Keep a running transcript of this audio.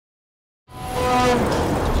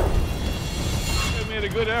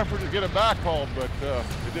made a good effort to get it back home, but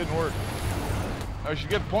it didn't work. I should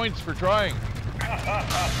get points for trying.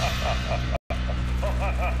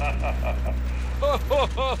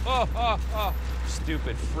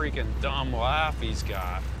 Stupid freaking dumb laugh he's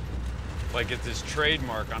got. Like it's his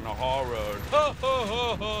trademark on the haul road.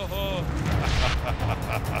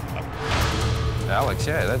 Alex,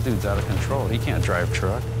 yeah, that dude's out of control. He can't drive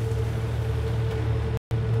truck.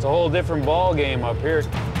 It's a whole different ball game up here.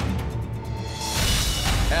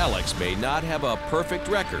 Alex may not have a perfect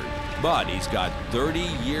record, but he's got 30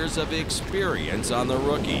 years of experience on the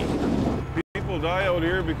rookie. People die out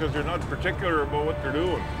here because they're not particular about what they're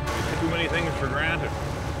doing. They take too many things for granted.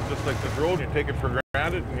 Just like this road, you take it for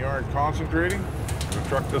granted and you aren't concentrating. If the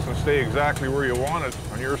truck doesn't stay exactly where you want it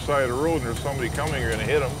on your side of the road and there's somebody coming, you're going to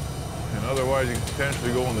hit them. And otherwise, you can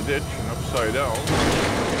potentially go in the ditch and upside down.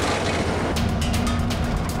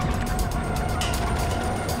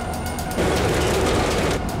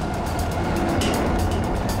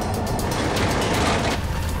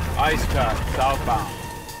 Ice cut, southbound.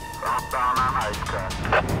 Southbound on ice cut.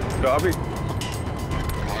 Copy.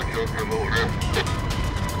 Watch out for low lift.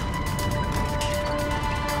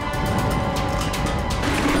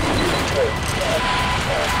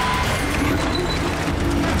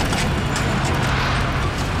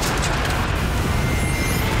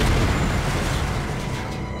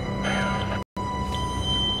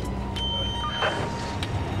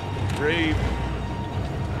 Grave.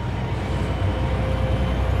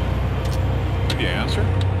 Did you answer?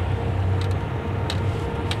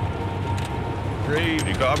 Grave,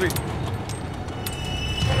 you copy?